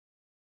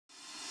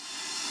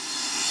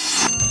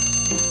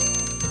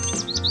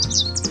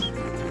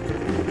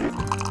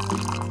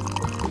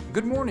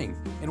Good morning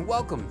and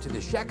welcome to the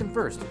Shackin'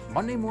 First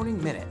Monday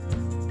Morning Minute.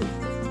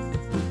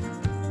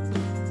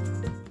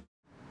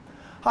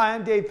 Hi,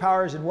 I'm Dave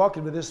Powers and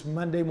welcome to this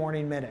Monday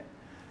Morning Minute.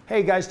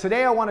 Hey guys,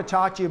 today I want to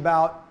talk to you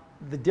about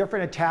the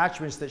different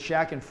attachments that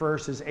Shackin'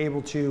 First is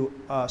able to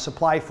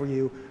supply for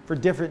you for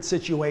different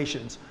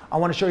situations. I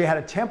want to show you how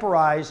to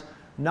temporize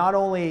not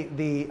only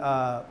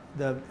the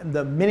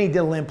mini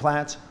dental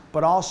implants,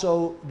 but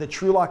also the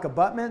TrueLock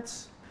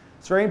abutments.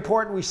 It's very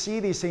important we see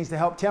these things to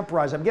help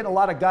temporize. I'm getting a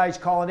lot of guys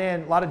calling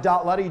in, a lot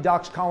of you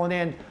docs calling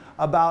in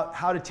about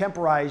how to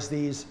temporize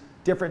these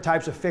different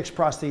types of fixed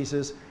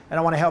prostheses, and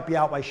I want to help you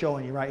out by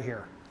showing you right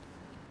here.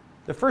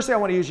 The first thing I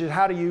want to use is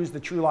how to use the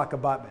TrueLock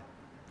abutment.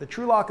 The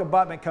TrueLock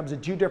abutment comes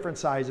in two different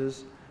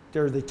sizes.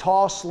 There's the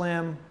tall,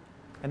 slim,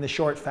 and the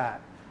short,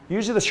 fat.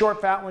 Usually the short,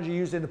 fat ones are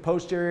used in the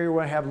posterior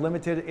when you have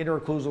limited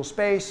interocclusal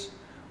space,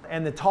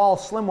 and the tall,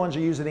 slim ones are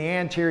used in the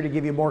anterior to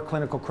give you more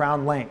clinical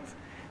crown length.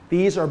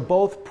 These are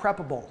both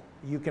preppable.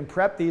 You can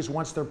prep these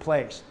once they're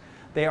placed.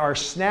 They are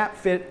snap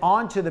fit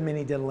onto the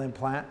mini dental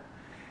implant,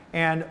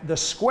 and the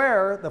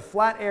square, the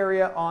flat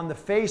area on the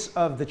face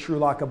of the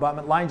TrueLock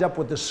abutment lines up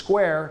with the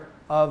square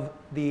of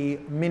the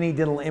mini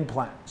dental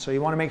implant. So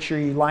you want to make sure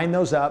you line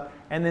those up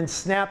and then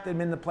snap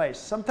them into place.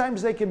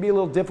 Sometimes they can be a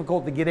little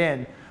difficult to get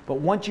in, but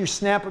once you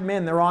snap them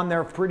in, they're on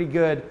there pretty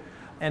good,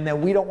 and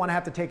then we don't want to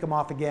have to take them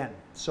off again.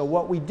 So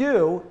what we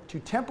do to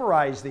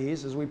temporize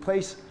these is we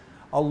place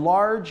a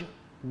large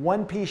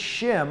one-piece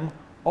shim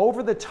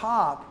over the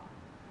top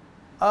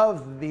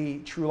of the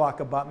TrueLock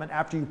abutment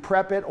after you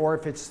prep it, or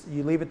if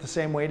you leave it the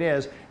same way it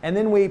is, and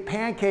then we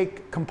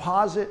pancake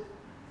composite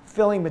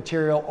filling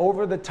material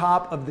over the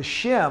top of the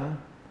shim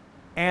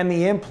and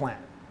the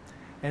implant.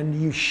 And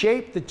you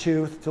shape the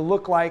tooth to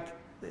look like,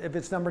 if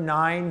it's number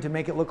 9, to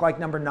make it look like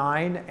number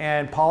 9,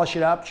 and polish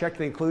it up, check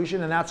the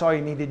occlusion, and that's all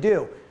you need to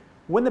do.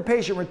 When the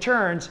patient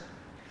returns,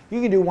 you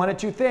can do one of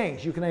two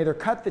things. You can either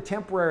cut the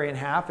temporary in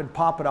half and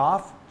pop it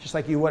off, just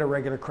like you would a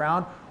regular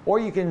crown, or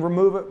you can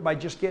remove it by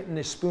just getting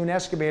the spoon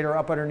excavator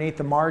up underneath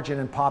the margin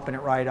and popping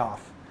it right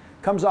off.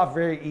 Comes off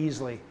very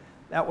easily.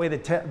 That way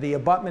the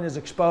abutment is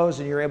exposed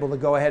and you're able to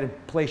go ahead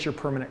and place your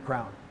permanent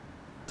crown.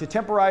 To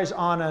temporize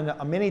on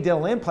a mini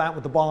dental implant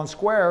with the ball and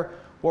square,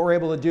 what we're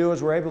able to do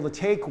is we're able to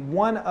take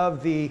one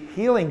of the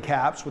healing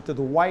caps, with the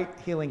white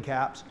healing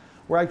caps,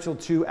 we're able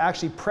to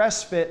actually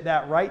press fit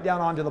that right down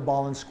onto the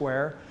ball and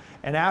square.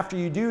 And after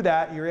you do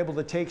that, you're able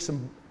to take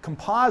some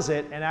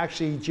composite and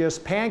actually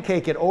just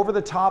pancake it over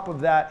the top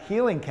of that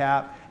healing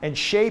cap and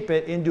shape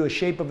it into a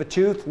shape of a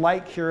tooth,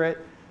 light cure it.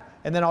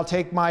 And then I'll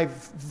take my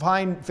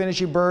fine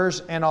finishing burrs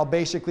and I'll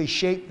basically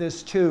shape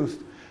this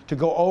tooth to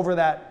go over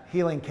that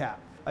healing cap.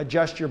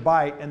 Adjust your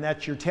bite, and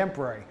that's your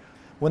temporary.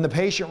 When the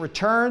patient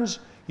returns,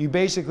 you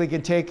basically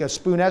can take a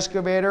spoon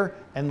excavator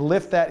and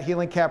lift that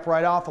healing cap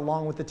right off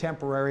along with the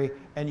temporary,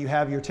 and you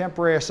have your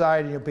temporary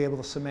aside and you'll be able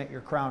to cement your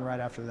crown right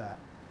after that.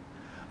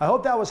 I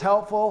hope that was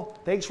helpful.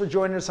 Thanks for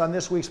joining us on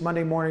this week's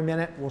Monday Morning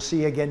Minute. We'll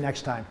see you again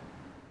next time.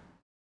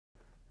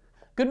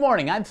 Good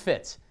morning, I'm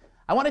Fitz.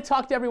 I want to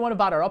talk to everyone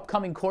about our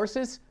upcoming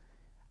courses.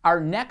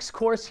 Our next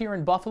course here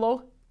in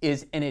Buffalo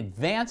is an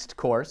advanced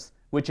course,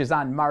 which is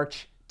on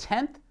March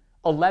 10th,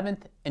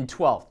 11th, and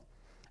 12th.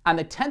 On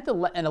the 10th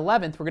and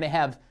 11th, we're going to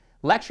have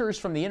lecturers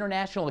from the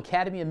International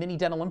Academy of Mini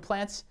Dental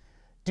Implants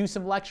do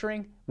some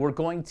lecturing. We're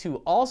going to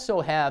also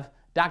have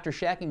Dr.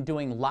 Shackin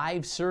doing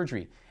live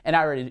surgery. And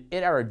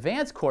in our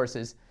advanced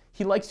courses,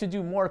 he likes to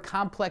do more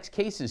complex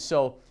cases.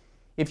 So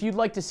if you'd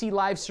like to see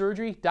live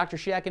surgery, Dr.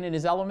 Shackin in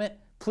his element,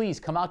 please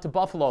come out to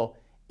Buffalo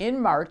in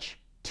March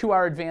to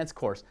our advanced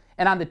course.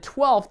 And on the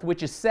 12th,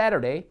 which is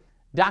Saturday,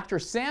 Dr.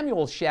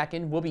 Samuel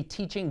Shackin will be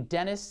teaching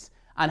dentists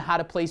on how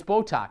to place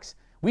Botox.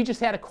 We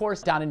just had a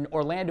course down in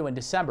Orlando in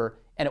December,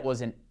 and it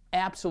was an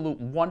absolute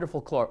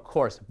wonderful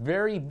course.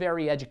 Very,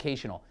 very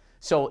educational.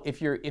 So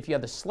if you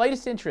have the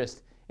slightest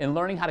interest in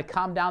learning how to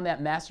calm down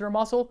that masseter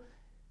muscle,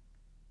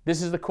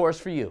 this is the course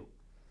for you.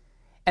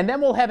 And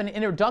then we'll have an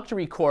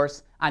introductory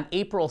course on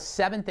April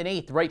 7th and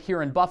 8th right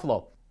here in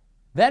Buffalo.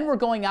 Then we're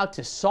going out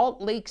to Salt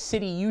Lake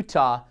City,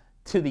 Utah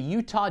to the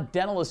Utah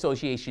Dental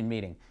Association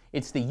meeting.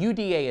 It's the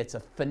UDA. It's a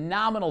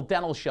phenomenal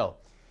dental show.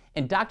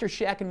 And Dr.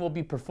 Shackin will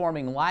be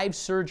performing live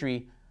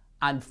surgery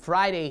on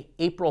Friday,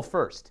 April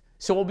 1st.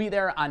 So we'll be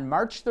there on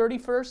March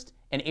 31st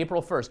and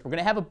April 1st. We're going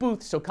to have a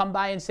booth, so come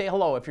by and say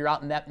hello if you're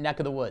out in that neck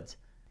of the woods.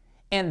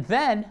 And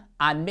then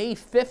on May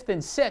 5th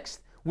and 6th,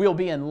 we'll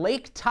be in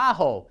Lake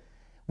Tahoe.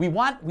 We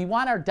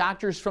want our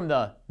doctors from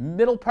the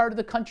middle part of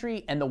the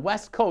country and the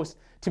West Coast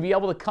to be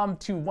able to come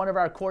to one of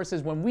our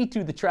courses when we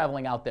do the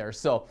traveling out there.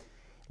 So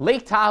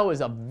Lake Tahoe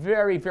is a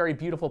very, very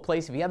beautiful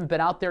place. If you haven't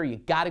been out there, you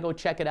got to go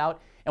check it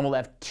out. And we'll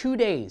have 2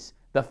 days,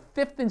 the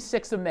 5th and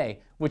 6th of May,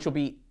 which will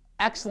be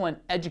excellent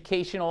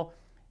educational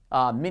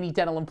mini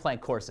dental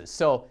implant courses.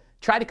 So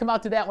try to come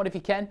out to that one if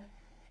you can.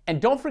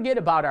 And don't forget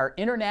about our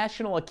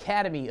International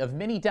Academy of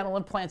Mini Dental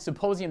Implants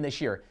Symposium this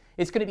year.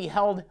 It's going to be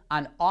held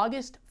on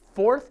August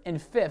 4th and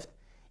 5th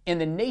in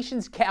the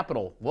nation's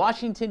capital,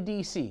 Washington,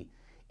 D.C.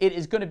 It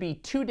is going to be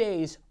 2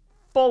 days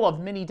full of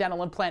mini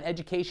dental implant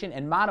education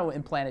and mono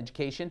implant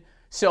education.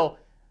 So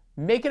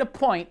make it a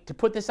point to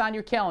put this on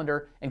your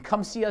calendar and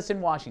come see us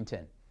in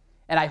Washington.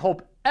 And I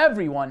hope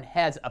everyone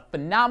has a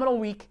phenomenal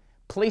week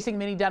placing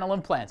mini dental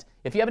implants.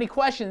 If you have any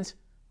questions,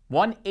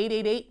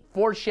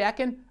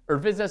 1-888-4SHACKN or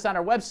visit us on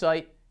our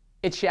website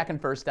at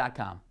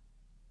shackenfirst.com.